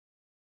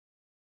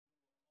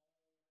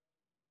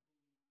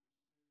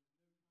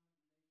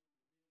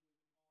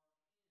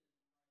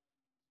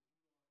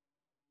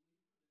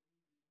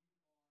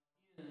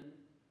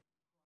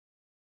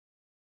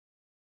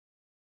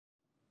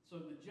So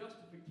the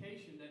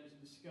justification that is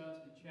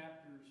discussed in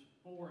chapters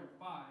 4 and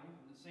 5,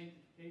 and the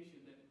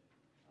sanctification that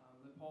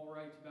Paul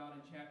writes about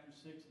in chapters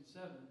 6 and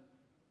 7,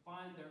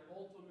 find their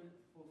ultimate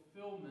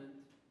fulfillment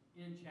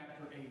in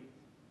chapter 8.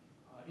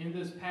 In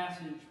this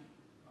passage,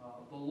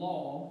 the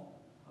law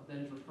that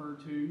is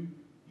referred to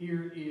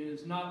here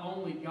is not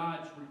only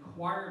God's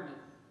requirement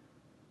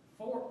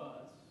for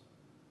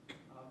us,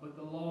 but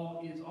the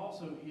law is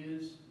also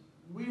His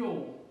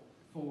will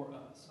for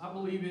us. I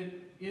believe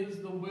it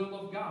is the will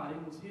of God. It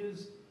was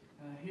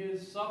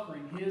His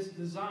suffering, His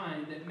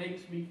design that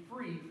makes me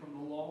free from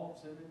the law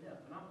of sin and death.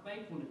 And I'm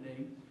thankful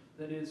today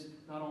that is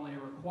not only a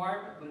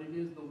requirement, but it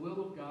is the will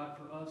of God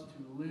for us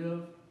to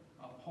live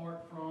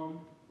apart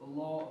from the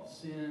law of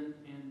sin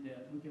and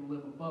death. We can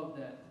live above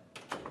that.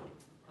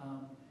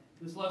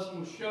 This lesson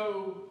will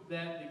show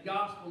that the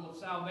gospel of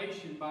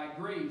salvation by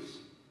grace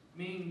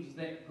means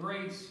that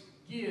grace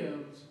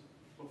gives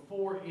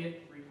before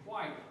it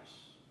requires.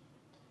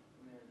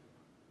 Amen.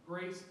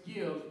 Grace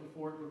gives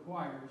before it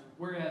requires,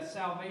 whereas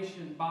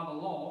salvation by the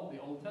law, the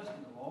Old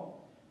Testament law,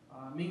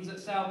 means that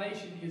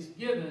salvation is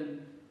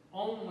given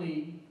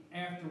only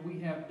after we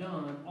have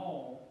done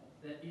all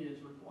that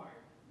is required.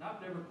 And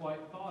I've never quite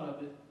thought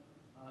of it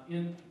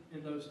in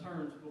those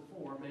terms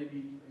before.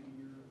 Maybe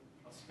you're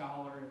a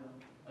scholar and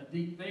a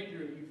deep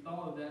thinker and you've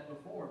thought of that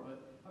before,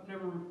 but I've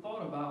never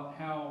thought about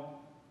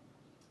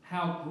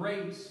how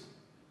grace,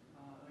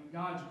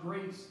 God's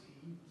grace,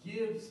 He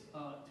gives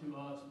to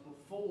us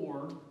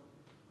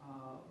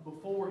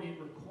before it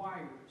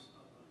requires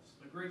of us.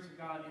 The grace of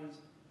God is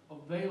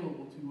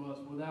available to us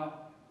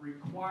without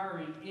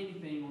requiring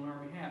anything on our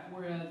behalf.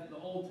 Whereas the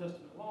Old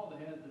Testament law that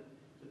had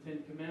the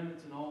Ten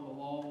Commandments and all the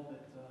law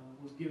that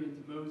was given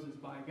to Moses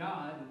by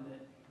God and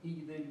that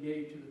he then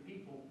gave to the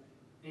people,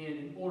 and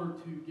in order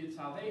to get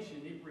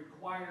salvation, it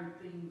required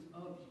things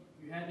of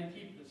you. You had to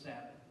keep the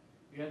Sabbath.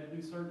 You had to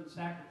do certain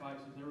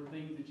sacrifices. There were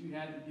things that you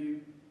had to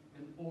do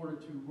in order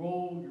to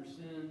roll your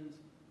sins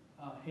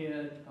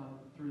ahead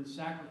through the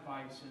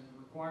sacrifice and the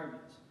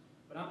requirements.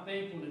 But I'm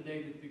thankful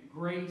today that the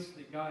grace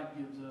that God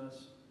gives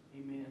us,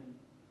 amen,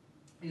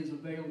 is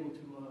available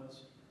to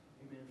us,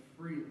 amen,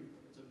 freely.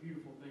 It's a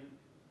beautiful thing.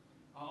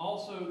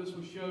 Also, this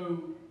will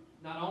show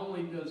not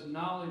only does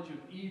knowledge of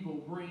evil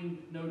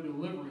bring no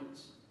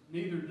deliverance,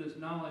 neither does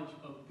knowledge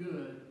of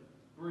good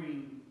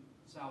bring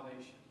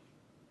salvation.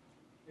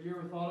 Have you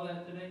ever thought of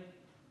that today?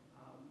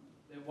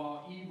 That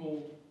while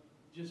evil,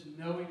 just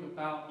knowing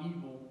about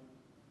evil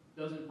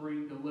doesn't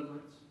bring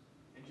deliverance,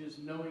 and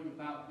just knowing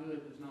about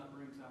good does not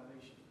bring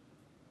salvation.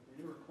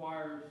 And it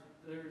requires,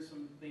 there are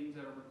some things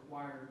that are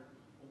required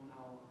on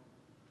our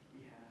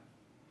behalf.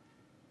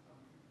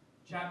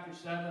 Chapter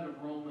 7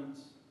 of Romans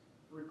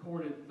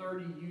recorded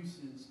 30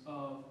 uses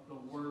of the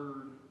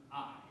word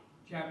I.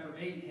 Chapter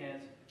 8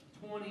 has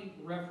 20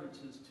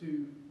 references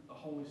to the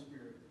Holy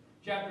Spirit.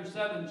 Chapter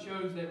 7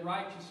 shows that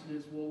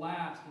righteousness will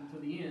last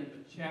until the end,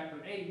 but chapter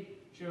 8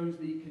 shows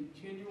the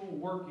continual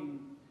working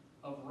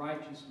of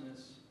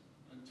righteousness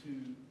unto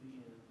the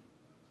end.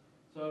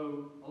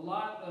 So a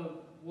lot of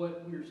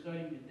what we're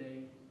studying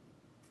today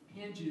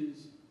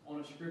hinges on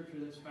a scripture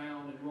that's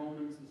found in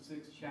Romans, the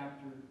 6th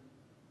chapter,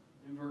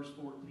 in verse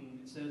 14.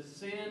 It says,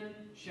 "Sin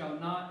shall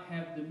not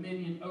have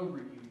dominion over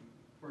you,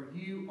 for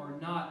you are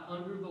not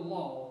under the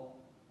law,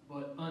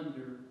 but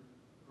under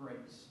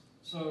grace."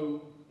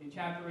 So in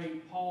chapter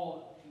 8,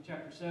 in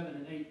chapter 7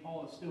 and 8,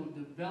 Paul is still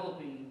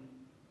developing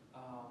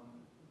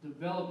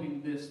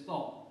this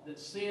thought that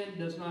sin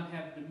does not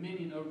have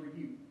dominion over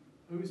you.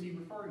 Who is he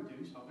referring to?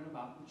 He's talking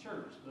about the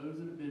church, those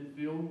that have been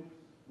filled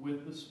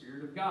with the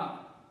Spirit of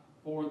God.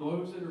 For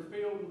those that are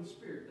filled with the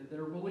Spirit, that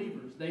they're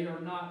believers, they are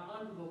not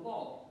under the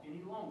law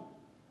any longer.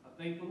 I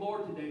thank the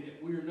Lord today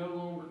that we are no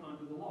longer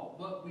under the law,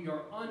 but we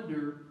are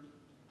under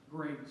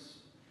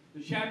grace.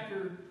 The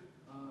chapter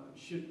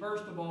should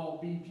first of all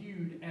be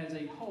viewed as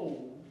a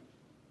whole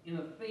in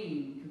a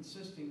theme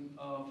consisting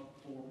of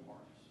 4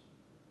 parts.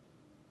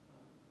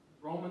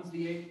 Romans,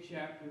 the 8th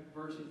chapter,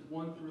 verses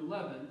 1 through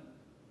 11,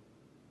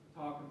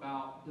 talk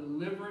about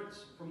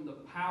deliverance from the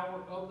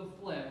power of the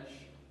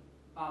flesh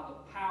by the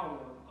power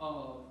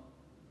of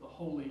the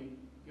Holy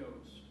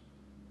Ghost.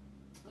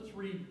 Let's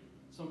read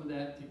some of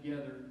that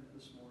together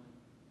this morning.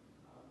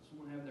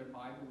 Someone have their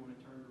Bible when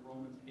they turn to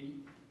Romans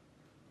 8.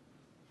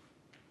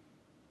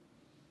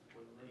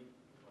 Brother Nate,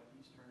 looks like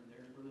he's turned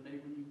there. Brother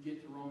Nate, when you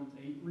get to Romans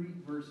 8, read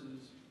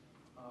verses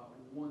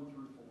 1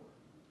 through 4.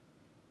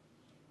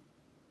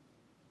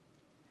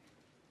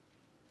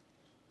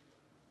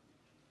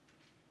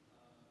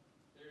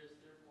 There is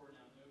therefore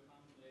now no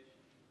condemnation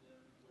to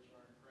them which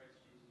are in Christ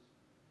Jesus,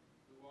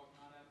 who walk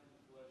not after the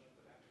flesh,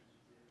 but after the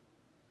Spirit.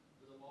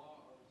 For the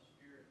law of the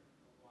Spirit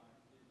of life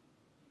in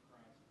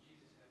Christ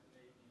Jesus hath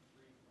made me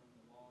free from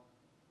the law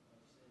of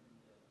sin and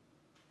death.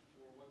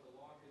 For what the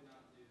law could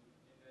not do,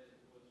 in that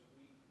it was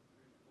weak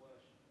through the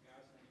flesh,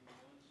 God sent His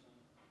own Son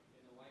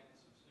in the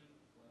likeness of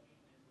sinful flesh,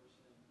 and for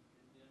sin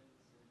condemned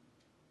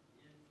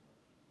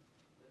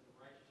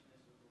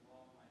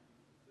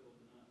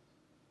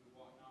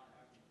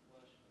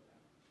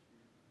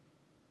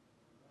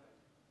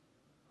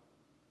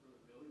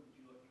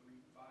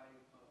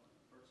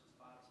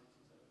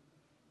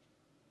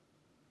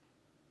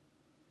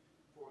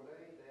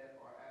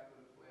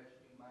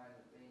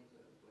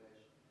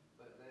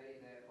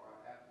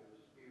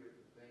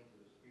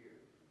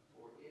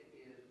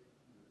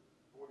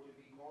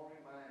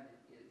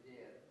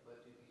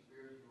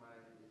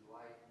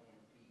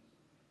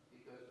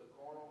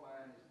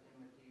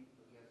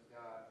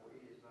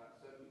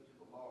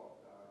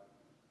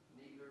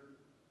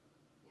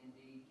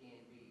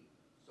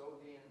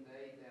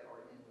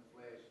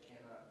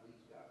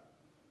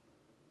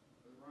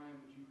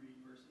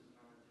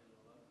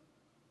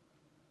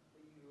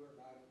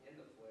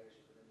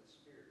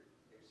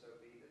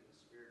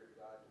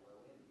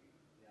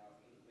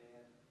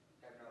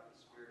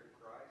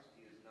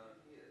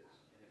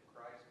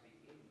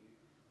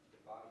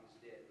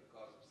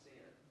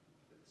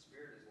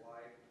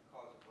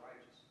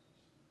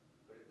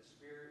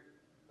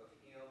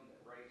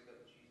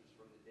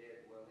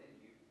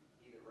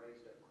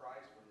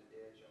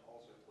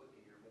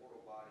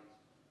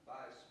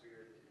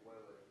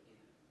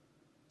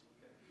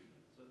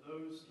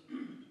those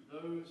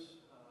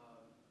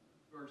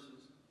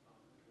verses,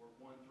 or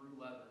 1 through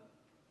 11,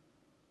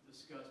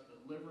 discuss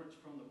deliverance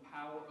from the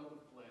power of the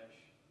flesh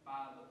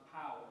by the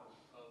power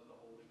of the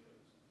Holy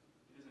Ghost.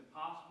 It is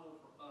impossible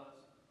for us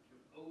to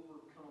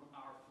overcome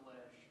our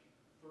flesh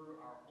through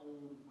our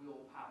own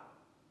willpower.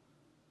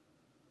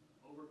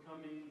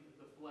 Overcoming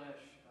the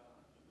flesh,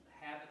 the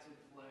habits of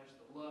the flesh,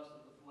 the lust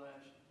of the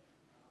flesh,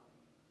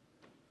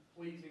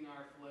 pleasing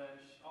our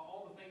flesh,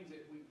 all the things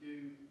that we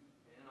do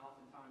and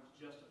oftentimes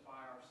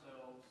justify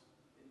ourselves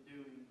in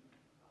doing.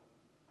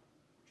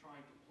 We're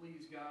trying to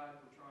please God.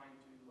 We're trying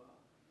to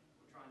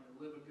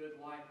live a good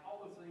life.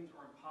 All those things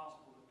are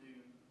impossible to do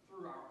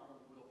through our own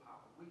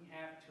willpower. We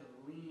have to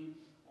lean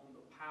on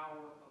the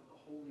power of the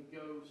Holy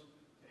Ghost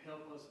to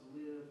help us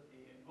live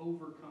an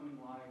overcoming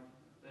life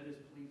that is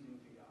pleasing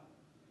to God.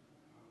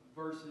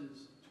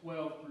 Verses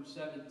 12 through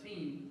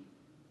 17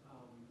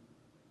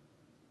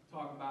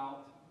 talk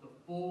about the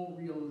full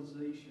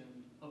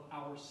realization of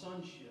our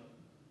sonship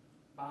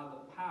by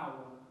the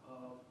power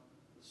of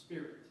the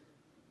Spirit.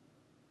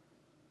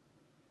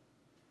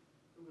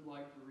 Who would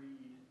like to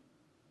read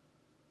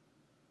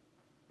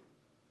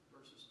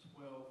verses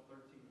 12, 13,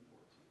 and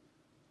 14?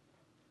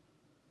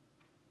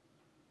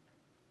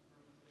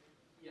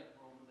 Yeah,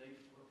 Romans 8,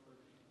 12,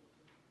 13, and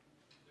 14.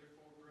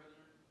 Therefore,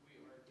 brethren,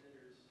 we are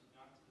debtors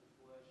not to the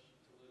flesh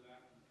to live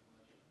after the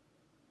flesh.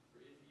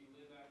 For if you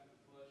live after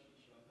the flesh, ye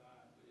shall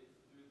die. But if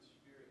through the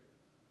Spirit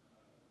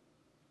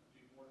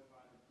do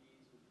mortify the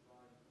deeds of the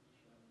body, ye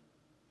shall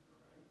live. All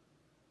right.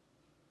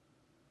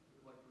 Who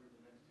would like to read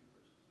the next two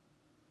verses?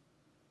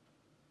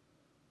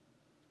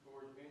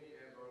 For as many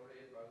as are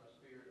led by the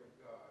Spirit of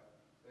God,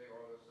 they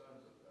are the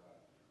sons of God.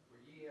 For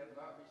ye have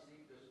not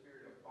received the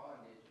spirit of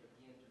bondage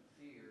again to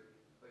fear,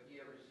 but ye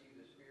have received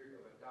the spirit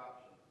of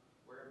adoption,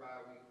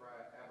 whereby we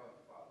cry, Abba,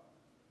 Father.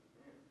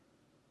 Amen.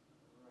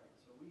 All right,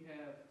 so we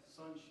have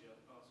sonship.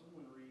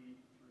 Someone read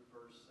through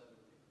verse 17. The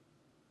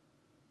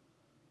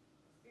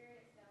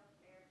Spirit itself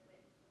beareth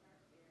witness with our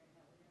spirit that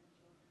we are the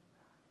children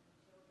of God, and the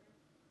children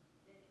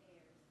then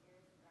heirs, heirs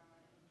of God,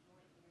 and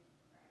joint heirs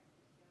with Christ,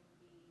 if so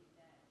be that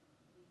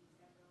we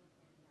suffer with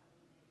him, that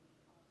we may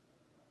be also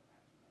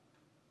glorified together.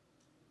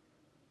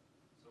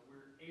 So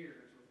we're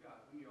heirs with God.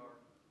 We are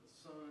the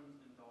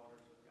sons and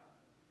daughters of God.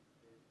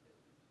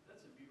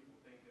 That's a beautiful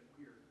thing to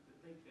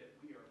think that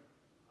we are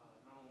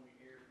not only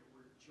heirs, but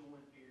we're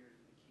joint heirs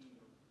in the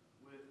kingdom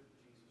with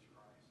Jesus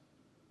Christ.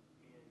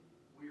 And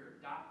we are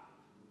adopted.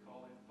 We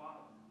call him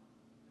Father.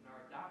 And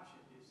our adoption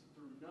is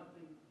through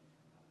nothing.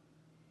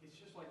 It's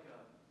just like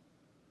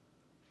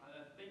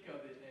I think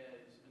of it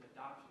as an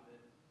adoption that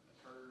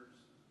occurs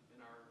in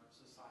our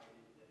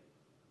society today.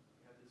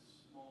 You have this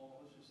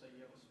small, let's just say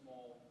you have a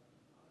small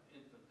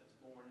infant that's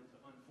born into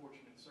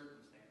unfortunate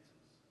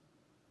circumstances.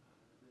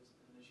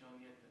 This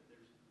young infant,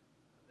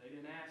 they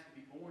didn't ask to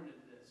be born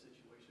into that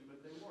situation,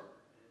 but they were.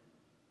 And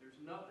there's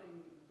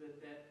nothing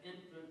that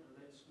infant or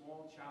that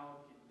small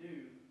child can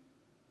do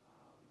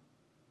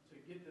to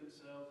get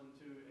themselves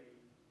into a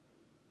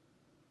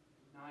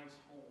nice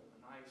home,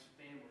 a nice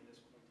family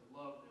that's going to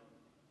love them,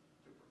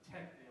 to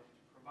protect them,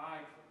 to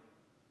provide for them,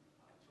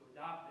 to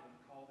adopt them, and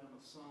call them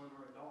a son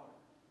or a daughter.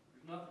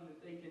 There's nothing that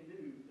they can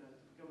do to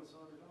become a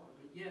son or daughter.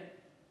 But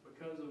yet,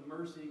 because of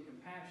mercy and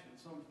compassion,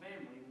 some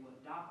family will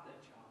adopt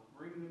that child,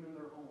 bring them in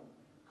their home,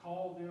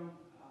 call them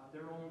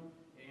their own,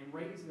 and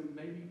raise them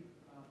maybe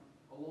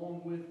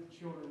along with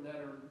children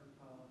that are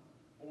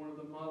born of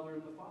the mother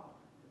and the father.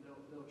 And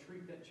they'll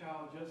treat that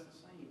child just the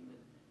same, and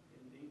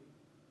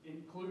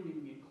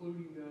including the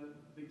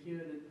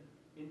kid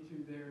into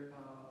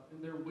in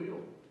their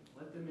will.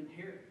 Let them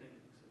inherit things.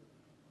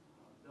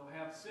 They'll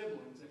have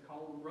siblings that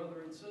call them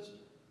brother and sister.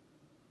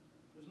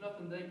 There's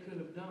nothing they could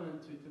have done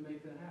to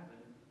make that happen.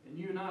 And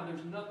you and I,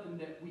 there's nothing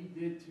that we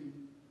did to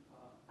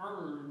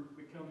earn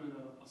becoming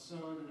a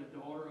son and a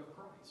daughter of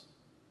Christ.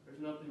 There's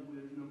no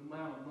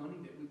amount of money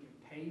that we can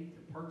pay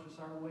to purchase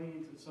our way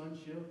into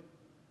sonship.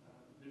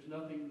 There's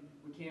nothing,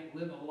 we can't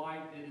live a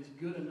life that is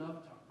good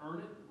enough to earn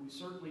it. We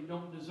certainly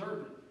don't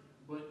deserve it.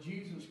 But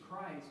Jesus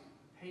Christ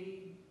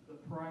paid the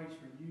price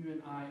for you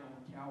and I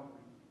on Calvary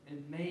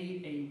and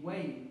made a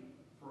way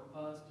for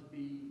us to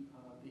be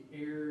the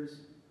heirs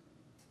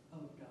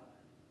of God.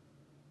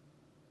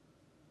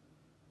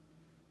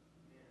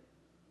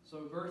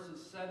 So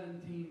verses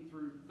 17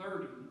 through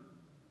 30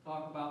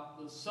 talk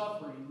about the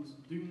sufferings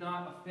do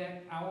not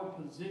affect our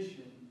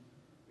position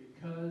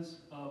because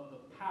of the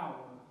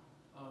power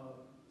of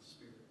the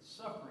Spirit.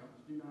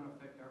 Sufferings do not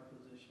affect our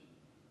position.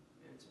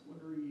 And so I'm going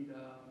to read,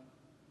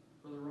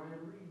 Brother Ryan,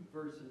 read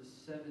verses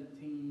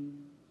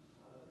 17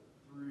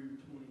 through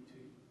 22.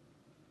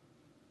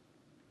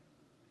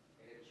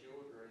 And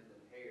children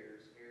and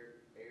heirs,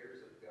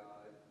 heirs of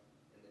God,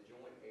 and the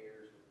joint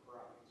heirs with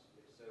Christ,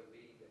 if so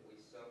be that we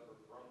suffer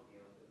from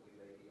him, that we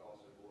may be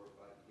also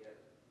glorified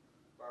together.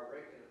 For I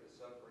reckon that the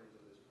sufferings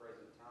of this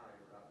present time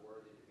are not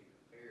worthy to be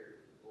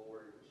compared with the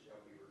glory which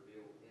shall be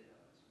revealed in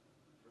us.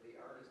 For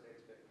the earnest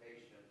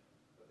expectation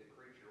of the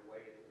creature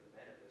waiteth for the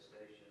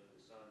manifestation of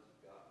the sons of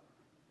God.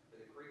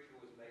 For the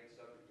creature was made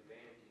subject to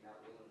vanity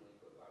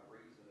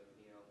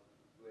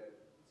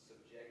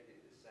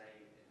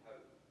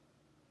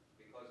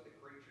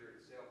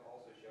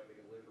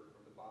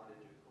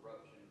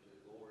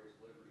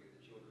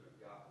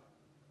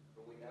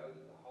know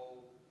that the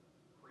whole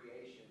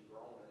creation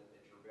groaneth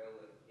and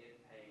travaileth in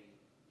pain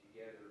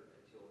together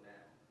until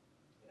now.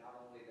 And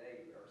not only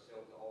they, but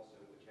ourselves also,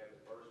 which have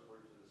the first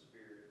fruits of the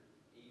Spirit,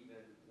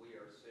 even we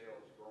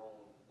ourselves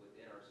groan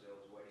within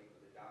ourselves, waiting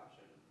for the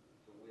adoption,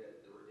 to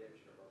wit, the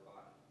redemption of our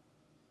body.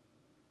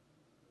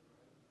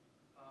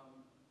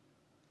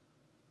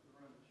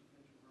 Ron, did you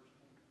finish with verse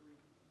 23?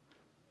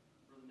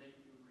 Brother Nate,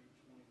 you read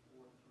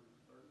 24 through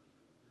 30.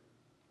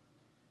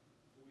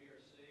 For we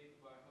are saved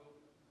by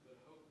hope, but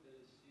hope that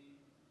is seen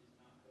is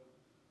not hope.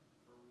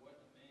 For what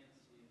a man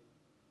seeth,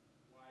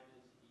 why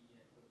does he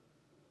yet hope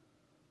for?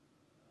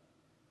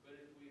 But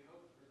if we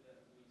hope for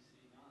that we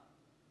see not,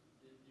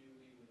 then do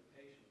we with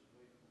patience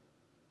wait for it.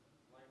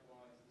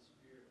 Likewise the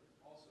Spirit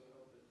also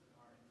helpeth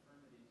our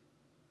infirmities,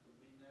 for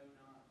we know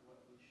not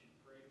what we should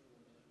pray for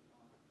as we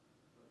ought.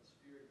 But the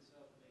Spirit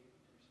itself maketh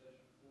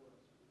intercession for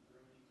us with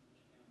groanings which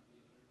cannot be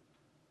uttered.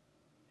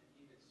 And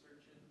he that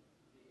searcheth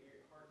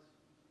the hearts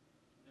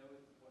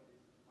knoweth what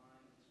is the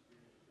mind of the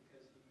Spirit,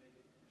 because he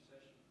maketh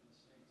intercession for the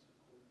saints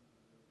according to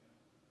the will of God.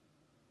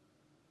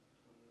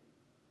 28.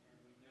 And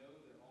we know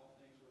that all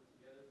things work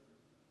together for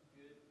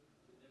good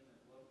to them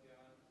that love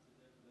God, to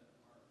them that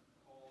are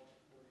called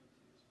according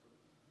to his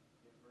purpose.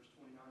 Yeah, verse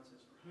 29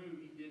 says, For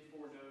whom he did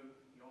foreknow,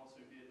 he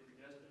also did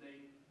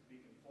predestinate to be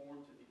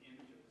conformed to the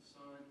image of the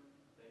Son,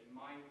 that he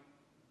might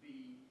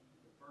be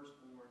the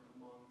firstborn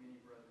among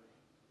many brethren.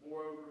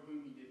 Moreover,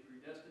 whom he did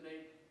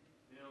predestinate,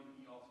 them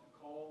he also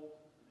called,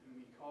 and whom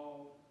he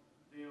called,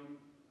 them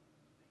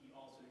he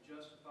also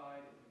justified,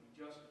 and whom he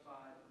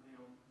justified,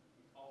 them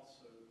he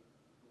also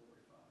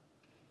glorified.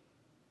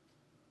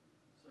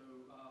 So,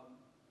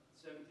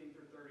 17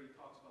 through 30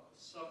 talks about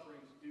the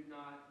sufferings do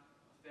not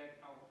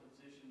affect our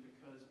position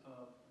because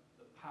of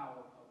the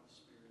power of the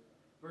Spirit.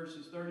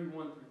 Verses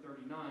 31 through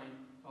 39,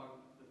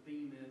 the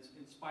theme is,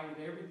 in spite of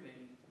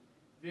everything,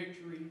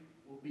 victory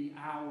will be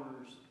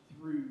ours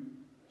through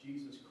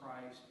Jesus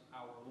Christ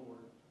our Lord.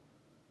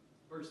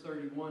 Verse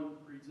 31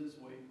 reads this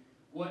way,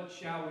 What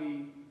shall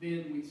we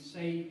then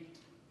say?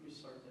 Let me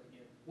start that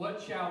again.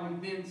 What shall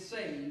we then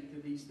say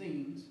to these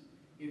things?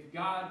 If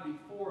God be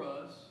for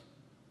us,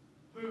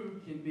 who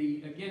can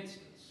be against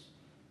us?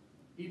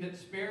 He that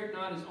spared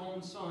not his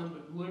own Son,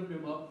 but delivered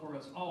him up for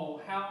us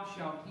all, how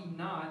shall he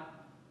not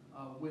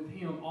with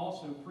him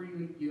also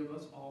freely give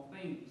us all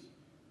things?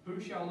 Who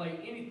shall lay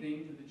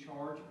anything to the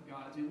charge of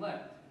God's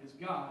elect? It is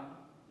God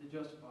that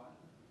justifieth.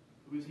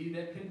 Who is he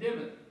that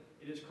condemneth?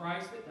 It is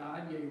Christ that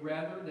died, yea,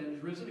 rather, that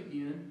is risen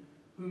again,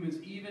 whom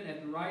is even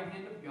at the right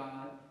hand of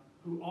God,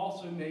 who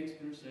also makes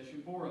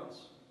intercession for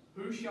us.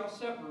 Who shall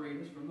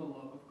separate us from the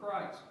love of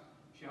Christ?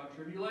 Shall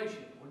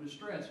tribulation, or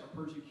distress,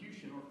 or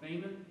persecution, or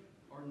famine,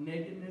 or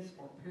nakedness,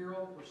 or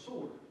peril, or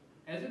sword?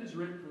 As it is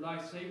written, For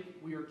thy sake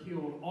we are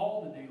killed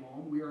all the day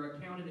long, we are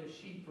accounted as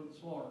sheep for the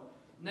slaughter.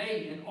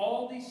 Nay, in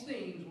all these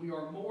things we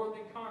are more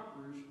than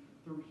conquerors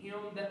through him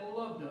that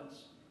loved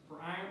us. For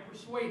I am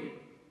persuaded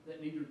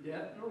that neither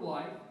death nor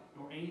life,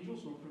 nor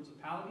angels, nor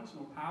principalities,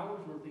 nor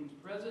powers, nor things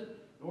present,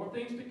 nor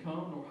things to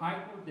come, nor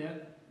height, nor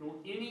depth, nor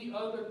any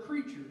other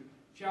creature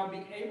shall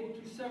be able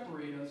to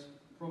separate us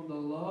from the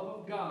love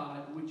of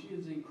God which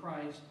is in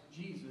Christ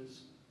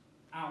Jesus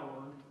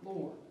our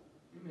Lord.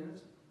 Amen.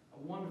 That's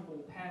a wonderful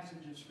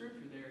passage of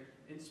Scripture there.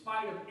 In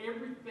spite of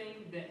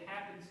everything that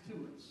happens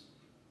to us,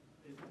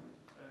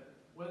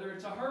 whether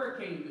it's a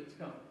hurricane that's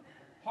coming,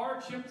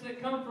 hardships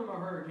that come from a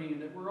hurricane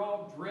that we're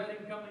all dreading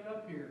coming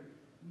up here,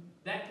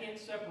 that can't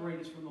separate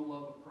us from the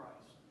love of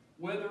Christ.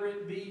 Whether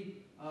it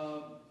be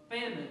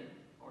famine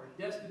or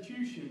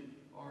destitution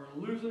or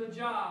losing a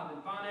job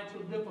and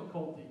financial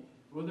difficulty,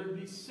 whether it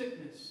be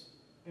sickness,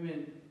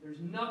 amen, there's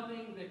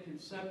nothing that can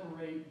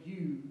separate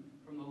you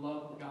from the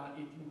love of God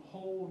if you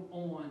hold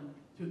on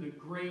to the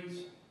grace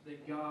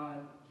that God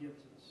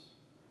gives us.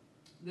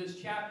 This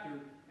chapter,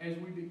 as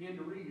we begin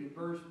to read it,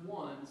 verse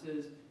 1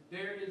 says,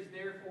 There is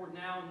therefore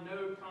now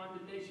no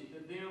condemnation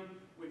to them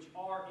which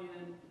are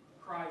in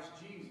Christ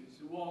Jesus,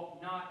 who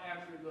walk not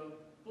after the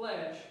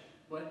flesh,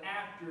 but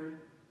after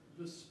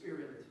the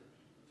Spirit.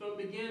 So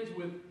it begins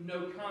with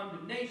no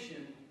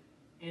condemnation,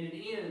 and it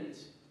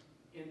ends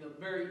in the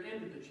very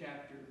end of the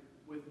chapter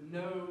with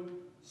no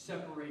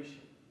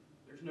separation.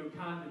 There's no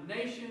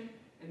condemnation,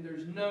 and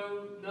there's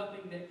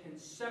nothing that can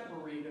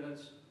separate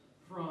us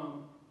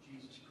from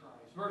Jesus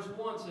Christ. Verse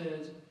 1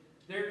 says,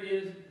 There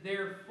is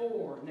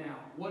therefore now.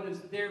 What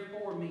does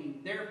therefore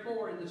mean?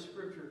 Therefore in the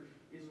Scripture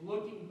is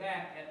looking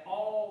back at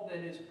all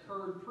that has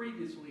occurred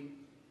previously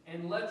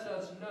and lets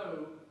us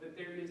know that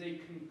there is a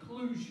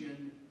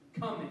conclusion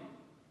coming.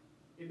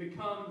 It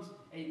becomes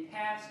a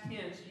past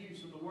tense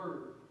use of the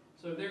word.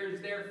 So there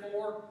is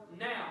therefore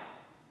now.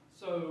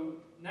 So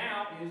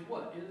now is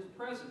what? It is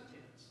present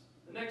tense.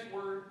 The next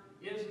word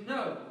is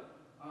no.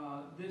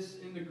 This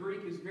in the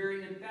Greek is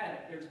very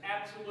emphatic. There's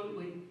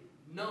absolutely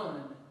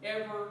none,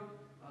 ever,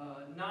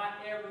 not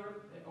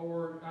ever,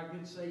 or I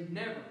could say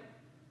never.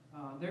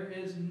 There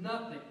is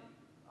nothing.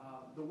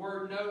 The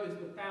word no is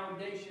the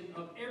foundation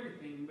of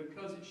everything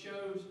because it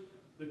shows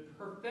the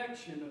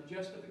perfection of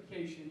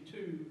justification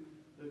to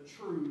the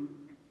true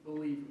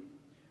believer.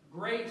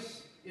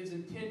 Grace is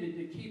intended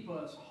to keep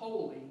us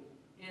holy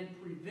and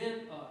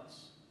prevent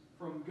us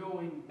from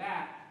going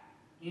back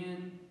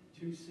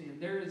into sin.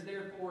 There is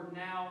therefore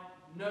now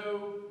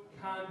no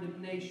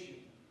condemnation.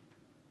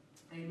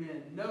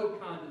 Amen. No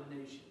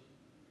condemnation.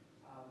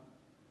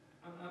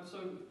 I'm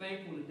so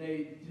thankful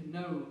today to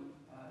know,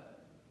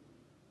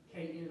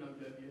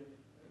 K-N-O-W,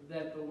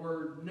 that the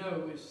word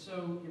no is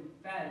so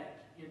emphatic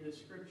in the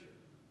Scripture.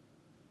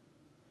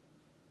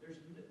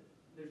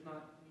 There's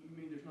not, you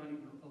mean there's not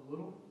even a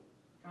little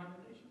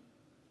condemnation?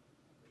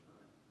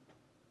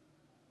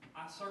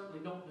 I certainly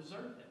don't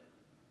deserve that.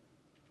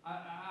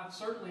 I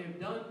certainly have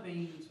done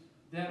things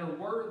that are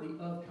worthy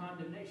of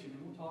condemnation. And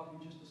we'll talk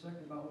in just a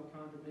second about what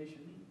condemnation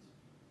means.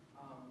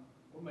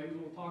 Or maybe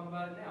we'll talk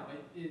about it now.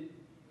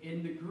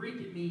 In the Greek,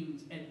 it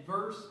means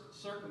adverse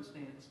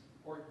circumstance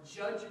or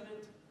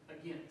judgment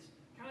against.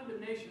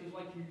 Condemnation is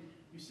like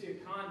you see a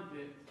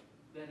convict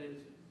that has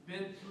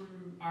been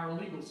through our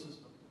legal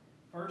system.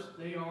 First,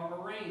 they are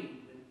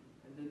arraigned,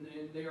 and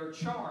then they are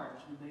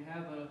charged, and they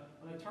have an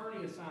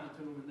attorney assigned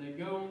to them, and they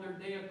go on their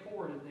day of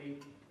court, and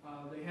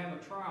they have a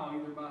trial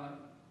either by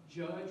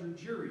judge or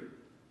jury,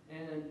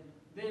 and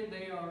then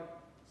they are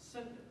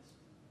sentenced.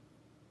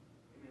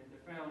 Amen.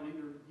 They're found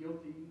either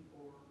guilty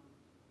or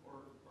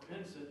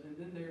innocent, and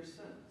then they're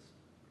sentenced.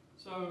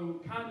 So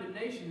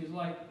condemnation is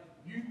like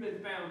you've been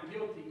found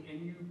guilty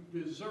and you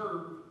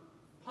deserve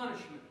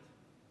punishment.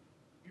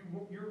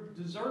 You're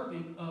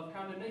deserving of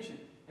condemnation.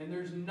 And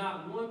there's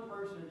not one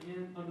person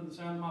under the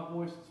sound of my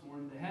voice this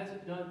morning that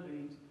hasn't done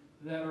things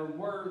that are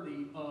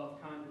worthy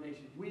of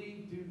condemnation.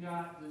 We do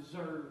not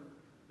deserve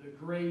the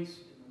grace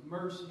and the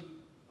mercy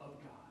of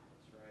God.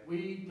 That's right.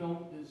 We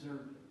don't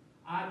deserve it.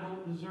 I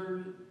don't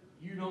deserve it.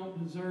 You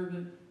don't deserve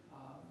it.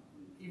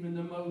 Even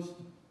the most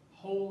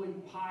holy,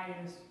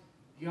 pious,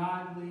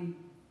 godly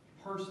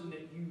person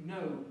that you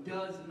know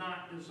does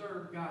not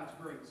deserve God's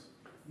grace.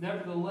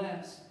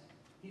 Nevertheless,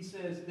 he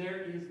says,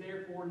 there is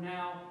therefore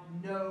now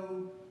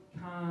no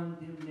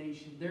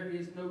condemnation. There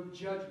is no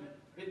judgment.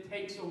 It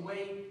takes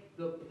away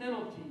the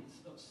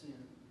penalties of sin.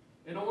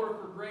 In order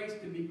for grace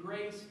to be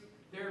grace,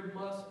 there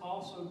must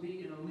also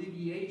be an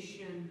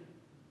alleviation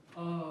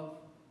of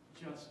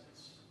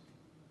justice.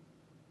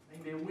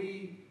 Amen.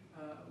 We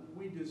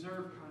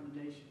deserve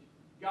condemnation.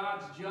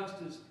 God's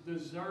justice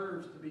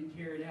deserves to be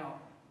carried out.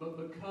 But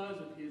because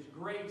of His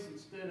grace,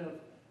 instead of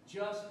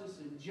justice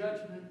and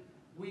judgment,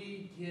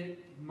 we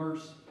get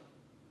mercy.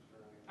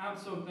 I'm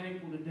so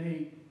thankful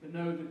today to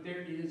know that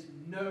there is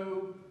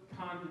no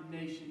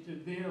condemnation to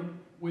them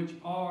which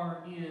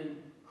are in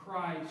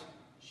Christ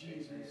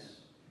Jesus.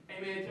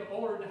 Amen. In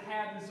order to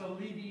have this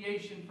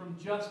alleviation from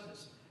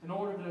justice, in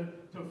order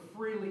to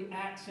freely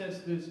access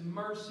this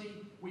mercy,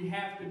 we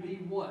have to be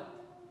what?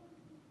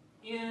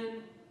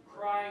 In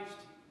Christ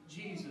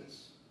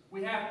Jesus.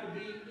 We have to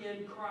be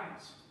in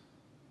Christ.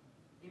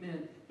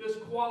 Amen. This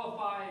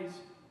qualifies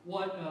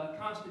what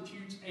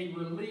constitutes a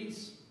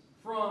release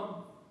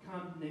from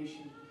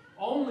condemnation.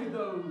 Only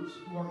those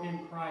who are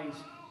in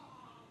Christ,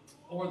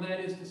 or that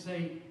is to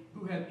say,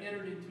 who have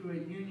entered into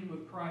a union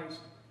with Christ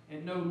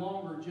and no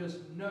longer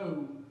just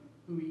know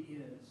who He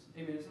is.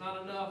 Amen. It's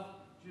not enough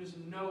to just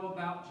know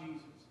about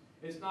Jesus.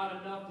 It's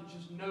not enough to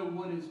just know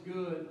what is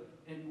good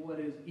and what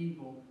is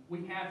evil.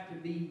 We have to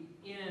be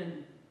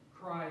in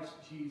Christ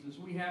Jesus.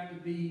 We have to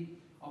be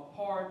a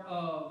part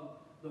of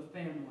the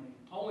family.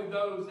 Only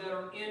those that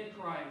are in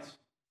Christ,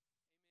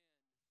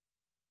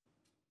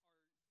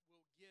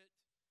 will get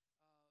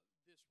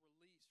this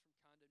release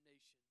from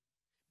condemnation.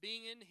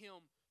 Being in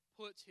Him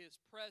puts His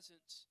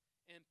presence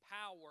and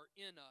power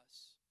in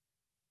us.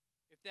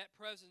 If that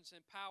presence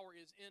and power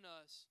is in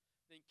us,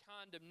 then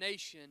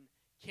condemnation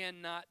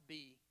cannot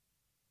be.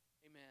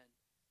 Amen.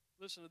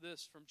 Listen to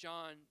this from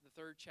John,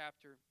 the 3rd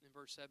chapter, in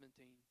verse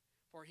 17.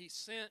 For He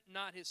sent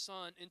not His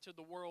Son into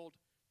the world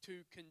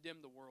to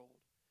condemn the world,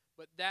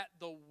 but that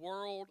the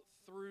world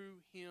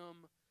through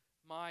Him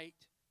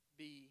might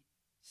be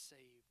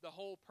saved. The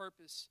whole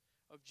purpose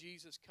of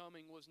Jesus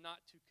coming was not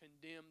to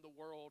condemn the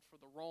world for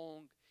the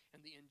wrong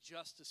and the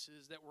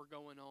injustices that were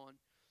going on.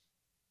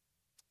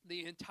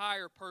 The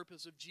entire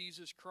purpose of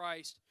Jesus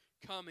Christ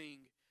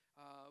coming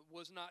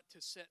was not to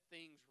set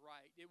things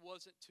right. It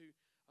wasn't to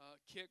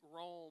kick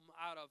Rome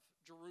out of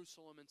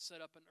Jerusalem and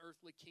set up an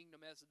earthly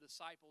kingdom as the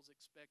disciples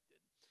expected.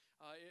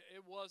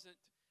 It wasn't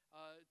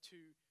to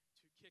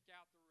kick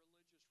out the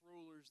religious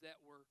rulers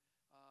that were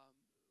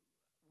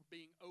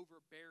being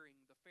overbearing,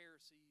 the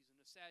Pharisees and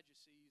the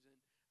Sadducees, and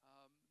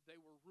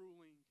they were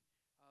ruling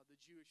the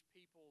Jewish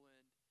people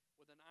and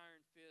with an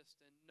iron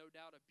fist and no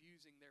doubt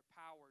abusing their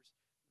powers.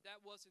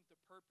 That wasn't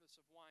the purpose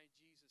of why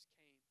Jesus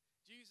came.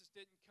 Jesus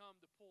didn't come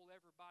to pull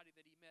everybody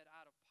that He met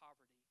out of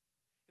poverty.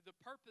 The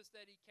purpose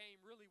that He came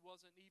really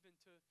wasn't even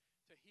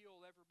to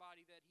heal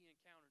everybody that He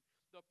encountered.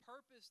 The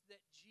purpose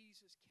that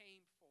Jesus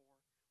came for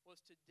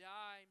was to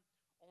die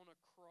on a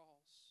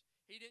cross.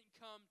 He didn't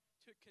come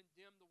to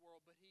condemn the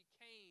world, but He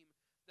came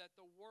that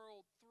the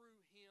world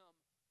through Him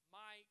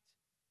might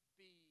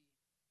be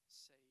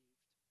saved.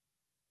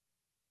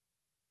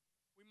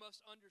 We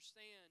must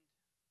understand,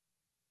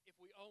 if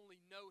we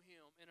only know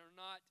Him and are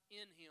not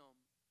in Him,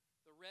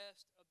 the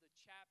rest of the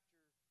chapter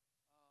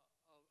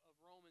of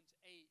Romans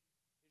 8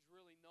 is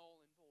really null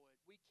and void.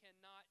 We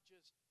cannot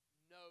just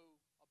know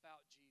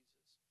about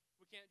Jesus.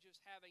 We can't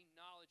just have a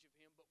knowledge of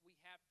Him, but we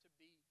have to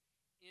be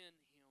in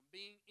Him.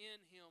 Being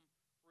in Him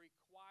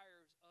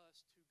requires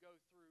us to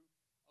go through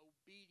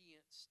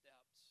obedient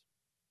steps.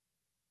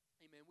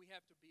 Amen. We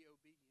have to be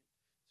obedient.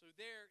 So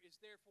there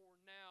is therefore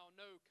now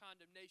no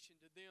condemnation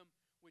to them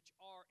which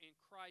are in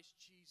Christ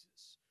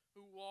Jesus,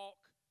 who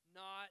walk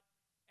not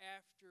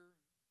after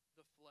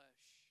the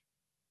flesh.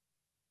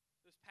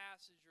 This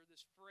passage or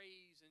this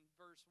phrase in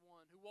verse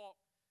 1, who walk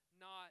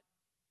not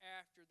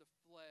after the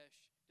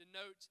flesh,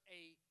 denotes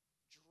a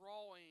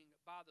drawing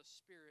by the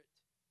Spirit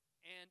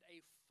and a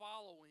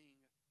following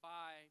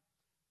by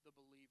the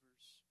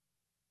believers.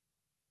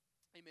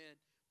 Amen.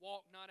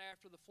 Walk not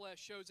after the flesh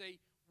shows a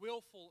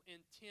willful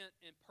intent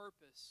and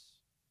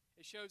purpose.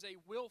 It shows a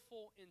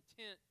willful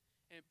intent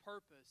and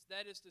purpose.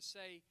 That is to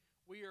say,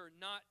 we are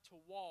not to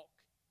walk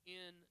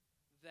in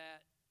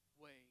that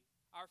way.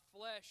 Our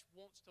flesh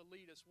wants to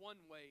lead us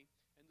one way,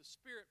 and the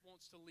Spirit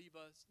wants to lead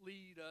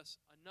us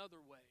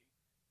another way.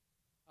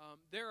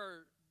 There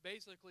are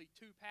basically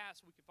two paths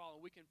we can follow.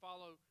 We can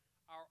follow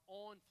our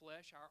own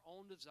flesh, our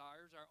own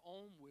desires, our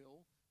own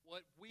will,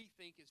 what we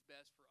think is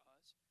best for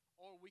us,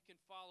 or we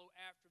can follow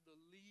after the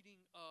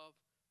leading of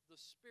the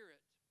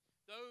Spirit.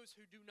 Those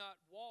who do not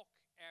walk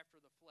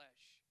after the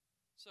flesh.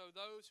 So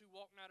those who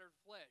walk not after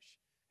the flesh.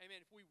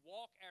 Amen. If we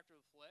walk after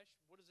the flesh,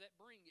 what does that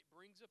bring? It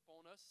brings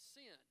upon us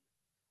sin,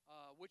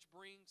 which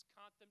brings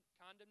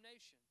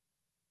condemnation,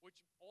 which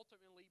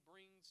ultimately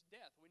brings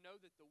death. We know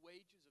that the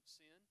wages of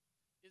sin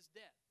is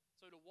death.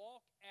 So to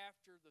walk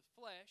after the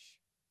flesh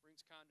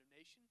brings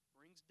condemnation,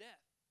 brings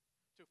death.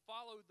 To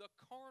follow the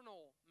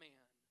carnal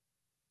man,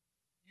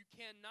 you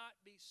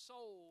cannot be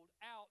sold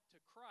out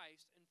to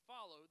Christ and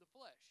follow the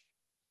flesh.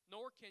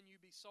 Nor can you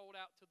be sold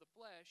out to the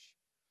flesh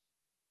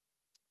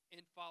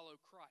and follow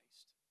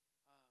Christ.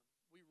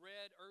 We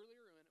read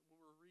earlier when we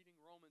were reading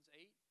Romans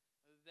 8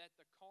 that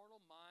the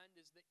carnal mind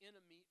is the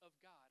enemy of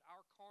God.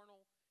 Our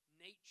carnal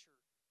nature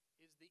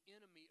is the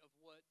enemy of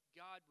what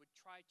God would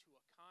try to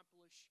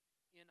accomplish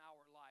in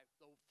our life.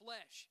 The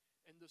flesh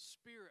and the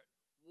Spirit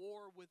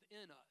war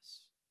within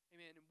us.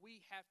 Amen. And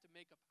we have to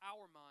make up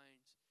our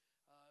minds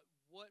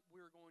what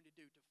we're going to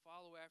do, to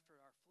follow after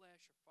our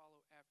flesh or follow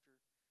after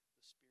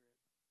the Spirit.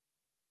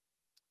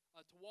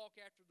 To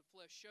walk after the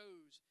flesh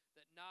shows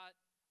that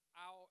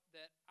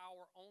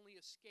our only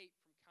escape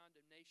from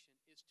condemnation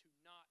is to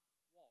not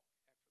walk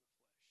after the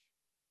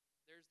flesh.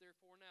 There's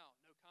therefore now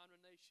no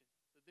condemnation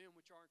to them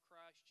which are in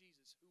Christ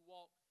Jesus, who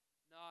walk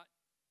not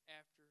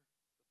after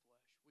the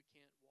flesh. We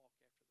can't walk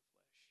after the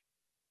flesh,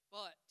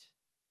 but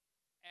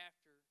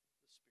after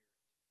the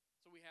Spirit.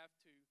 So we have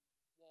to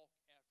walk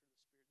after the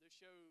Spirit. This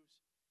shows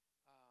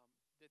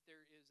that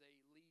there is a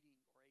leading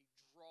or a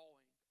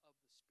drawing of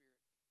the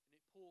Spirit, and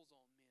it pulls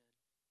on men.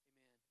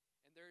 Amen.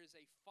 And there is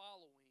a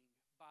following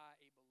by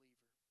a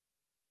believer.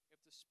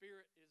 If the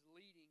Spirit is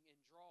leading and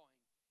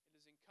drawing, it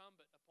is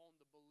incumbent upon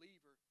the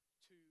believer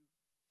to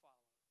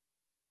follow.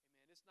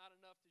 Amen. It's not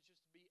enough to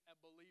just be a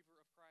believer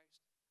of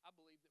Christ. I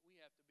believe that we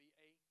have to be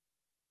a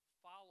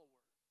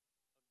follower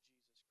of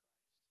Jesus Christ.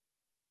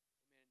 Amen.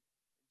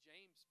 And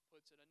James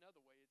puts it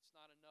another way. It's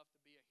not enough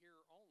to be a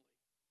hearer only.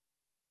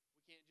 We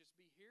can't just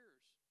be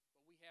hearers,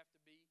 but we have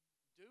to be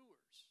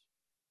doers.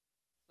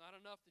 It's not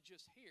enough to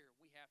just hear.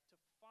 We have to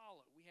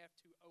follow. We have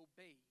to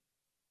obey.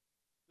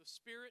 The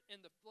Spirit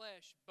and the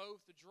flesh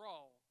both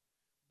draw,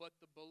 but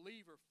the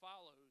believer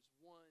follows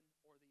one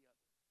or the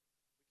other.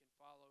 We can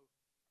follow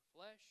our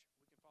flesh,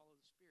 we can follow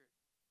the Spirit,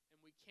 and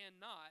we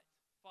cannot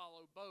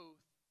follow both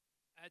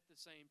at the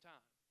same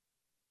time.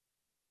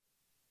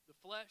 The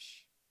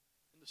flesh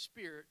and the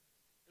Spirit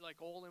are like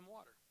oil and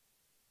water.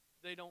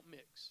 They don't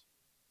mix.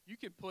 You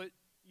can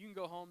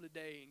go home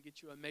today and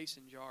get you a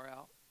mason jar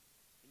out,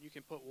 and you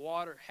can put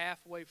water,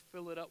 halfway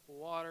fill it up with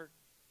water,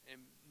 and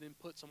then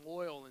put some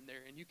oil in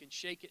there, and you can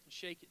shake it and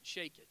shake it and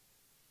shake it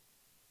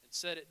and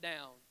set it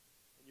down,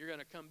 and you're going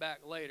to come back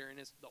later, and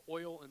the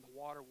oil and the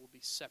water will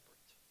be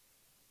separate,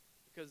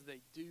 because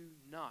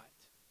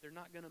they're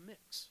not going to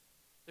mix.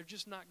 They're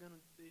just not going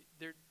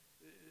to,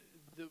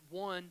 the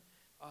one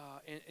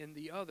and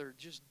the other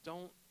just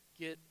don't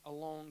get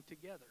along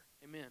together.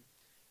 Amen.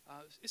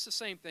 It's the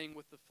same thing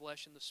with the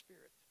flesh and the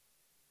Spirit.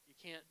 You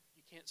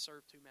can't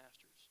serve two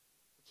masters.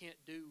 We can't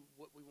do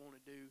what we want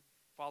to do,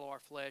 follow our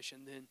flesh,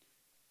 and then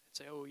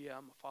say, oh yeah,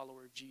 I'm a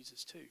follower of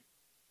Jesus too.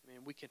 I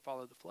mean, we can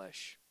follow the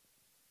flesh.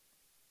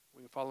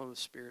 We can follow the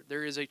Spirit.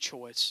 There is a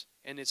choice,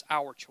 and it's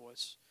our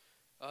choice.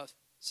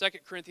 2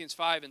 Corinthians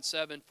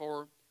 5:7,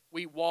 for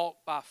we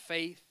walk by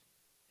faith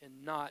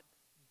and not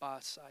by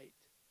sight.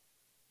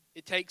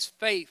 It takes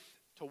faith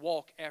to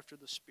walk after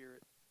the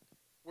Spirit,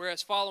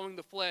 whereas following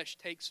the flesh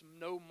takes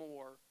no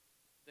more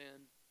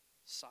than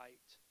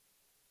sight.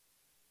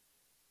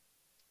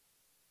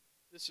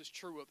 This is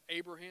true of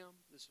Abraham.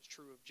 This is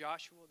true of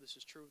Joshua. This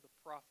is true of the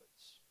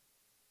prophets.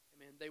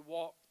 Amen. They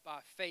walked by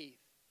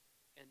faith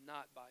and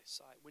not by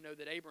sight. We know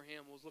that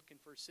Abraham was looking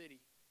for a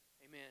city.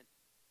 Amen.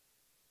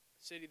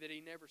 A city that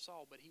he never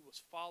saw, but he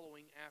was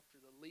following after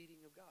the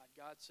leading of God.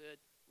 God said,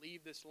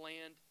 leave this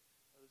land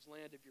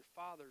of your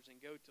fathers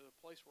and go to a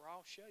place where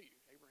I'll show you.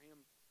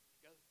 Abraham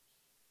goes.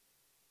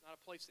 Not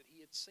a place that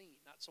he had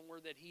seen, not somewhere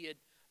that he had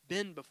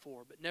been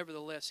before, but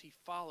nevertheless he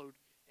followed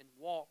and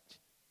walked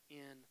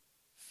in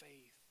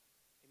faith.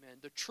 Amen.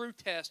 The true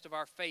test of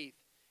our faith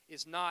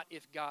is not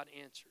if God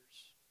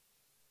answers,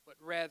 but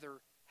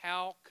rather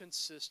how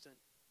consistent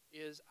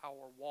is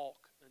our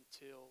walk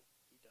until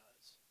he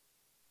does.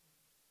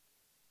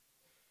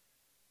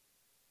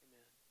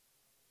 Amen.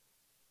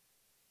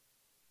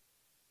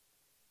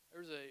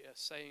 There's a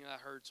saying I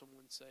heard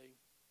someone say,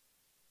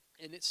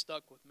 and it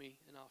stuck with me,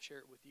 and I'll share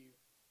it with you.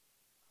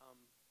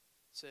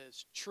 It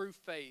says, true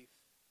faith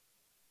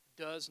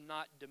does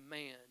not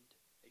demand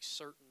a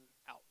certain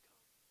outcome.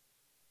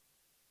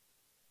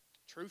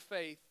 True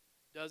faith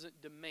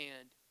doesn't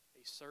demand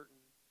a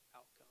certain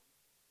outcome.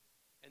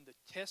 And the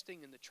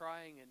testing and the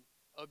trying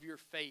of your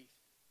faith,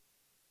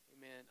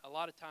 amen, a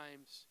lot of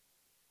times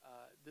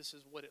this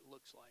is what it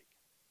looks like.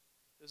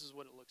 This is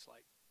what it looks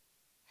like.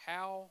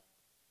 How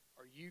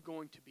are you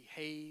going to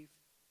behave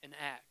and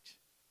act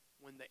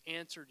when the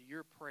answer to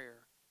your prayer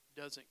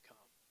doesn't come?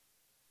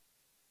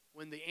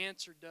 When the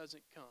answer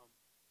doesn't come.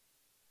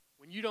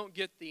 When you don't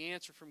get the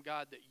answer from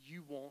God that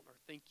you want or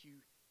think you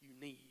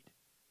need.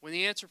 When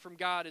the answer from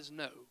God is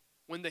no.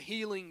 When the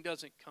healing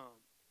doesn't come.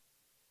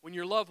 When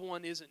your loved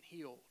one isn't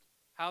healed.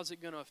 How's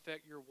it going to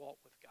affect your walk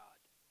with God?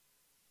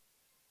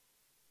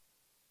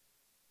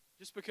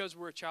 Just because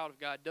we're a child of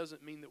God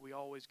doesn't mean that we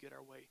always get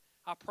our way.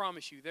 I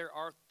promise you, there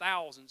are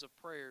thousands of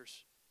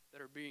prayers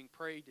that are being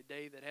prayed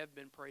today that have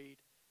been prayed.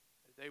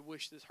 They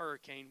wish this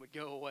hurricane would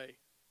go away.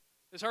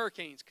 This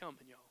hurricane's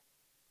coming, y'all.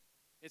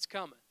 It's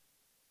coming.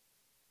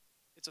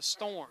 It's a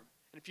storm.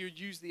 And if you would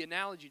use the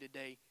analogy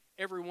today,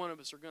 every one of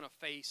us are going to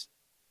face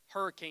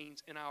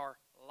hurricanes in our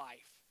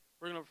life.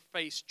 We're going to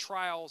face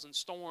trials and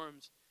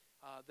storms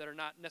that are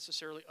not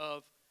necessarily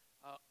of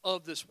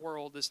this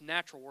world, this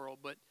natural world,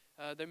 but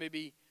there may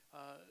be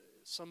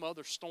some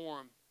other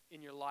storm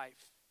in your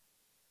life.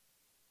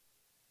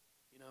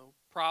 You know,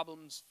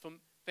 problems,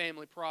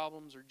 family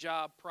problems, or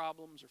job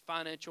problems, or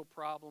financial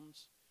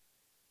problems,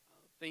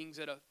 things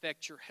that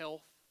affect your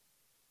health.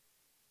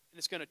 And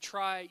it's going to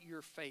try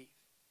your faith.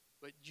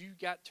 But you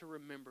got to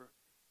remember,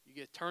 you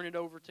get to turn it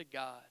over to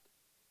God,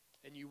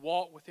 and you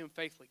walk with Him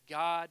faithfully.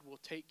 God will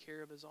take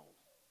care of His own.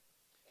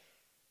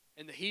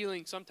 And the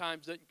healing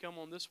sometimes doesn't come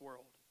on this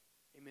world.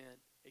 Amen.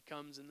 It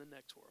comes in the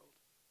next world.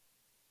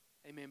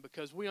 Amen.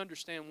 Because we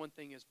understand one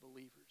thing as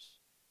believers.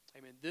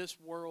 Amen. This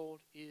world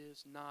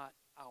is not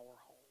our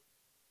home.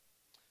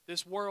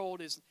 This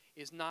world is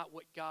not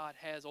what God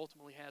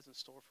ultimately has in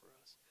store for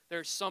us.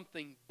 There's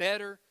something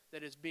better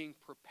that is being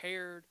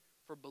prepared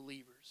for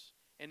believers.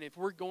 And if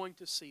we're going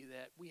to see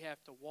that, we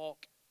have to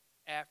walk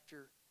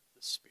after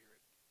the Spirit.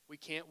 We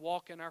can't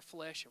walk in our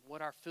flesh and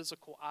what our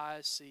physical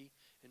eyes see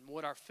and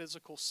what our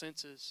physical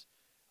senses,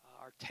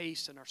 our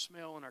taste and our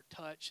smell and our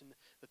touch and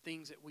the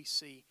things that we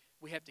see.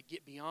 We have to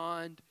get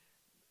beyond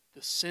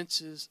the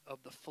senses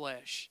of the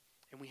flesh,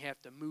 and we have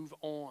to move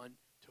on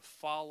to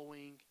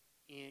following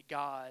in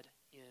God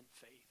in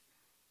faith.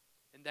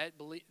 And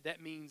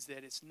that means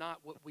that it's not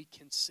what we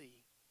can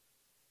see.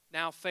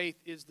 Now faith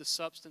is the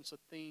substance of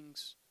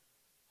things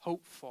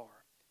hoped for,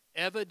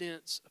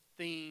 evidence of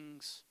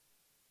things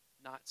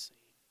not seen.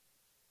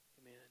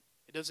 Amen.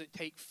 It doesn't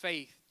take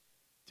faith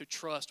to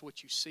trust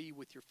what you see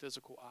with your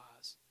physical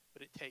eyes,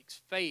 but it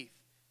takes faith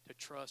to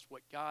trust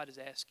what God is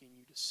asking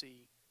you to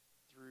see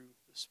through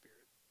the Spirit.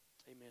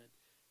 Amen.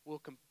 We'll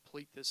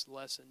complete this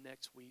lesson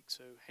next week,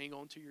 so hang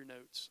on to your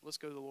notes. Let's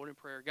go to the Lord in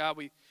prayer. God,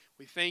 we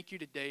thank you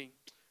today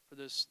for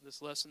this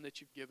lesson that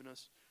you've given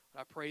us.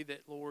 I pray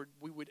that, Lord,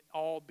 we would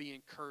all be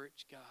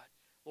encouraged, God.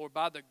 Lord,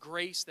 by the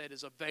grace that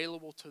is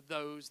available to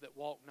those that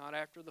walk not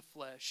after the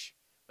flesh,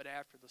 but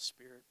after the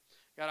Spirit.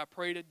 God, I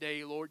pray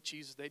today, Lord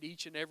Jesus, that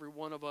each and every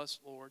one of us,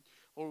 Lord,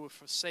 would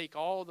forsake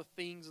all the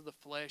things of the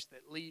flesh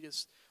that lead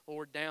us,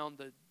 Lord, down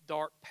the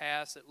dark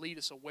paths that lead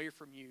us away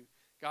from you.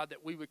 God,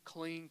 that we would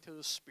cling to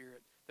the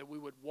Spirit, that we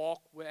would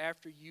walk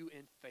after you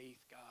in faith,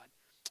 God.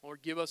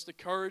 Lord, give us the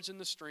courage and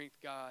the strength,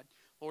 God,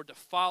 Lord, to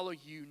follow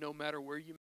you no matter where you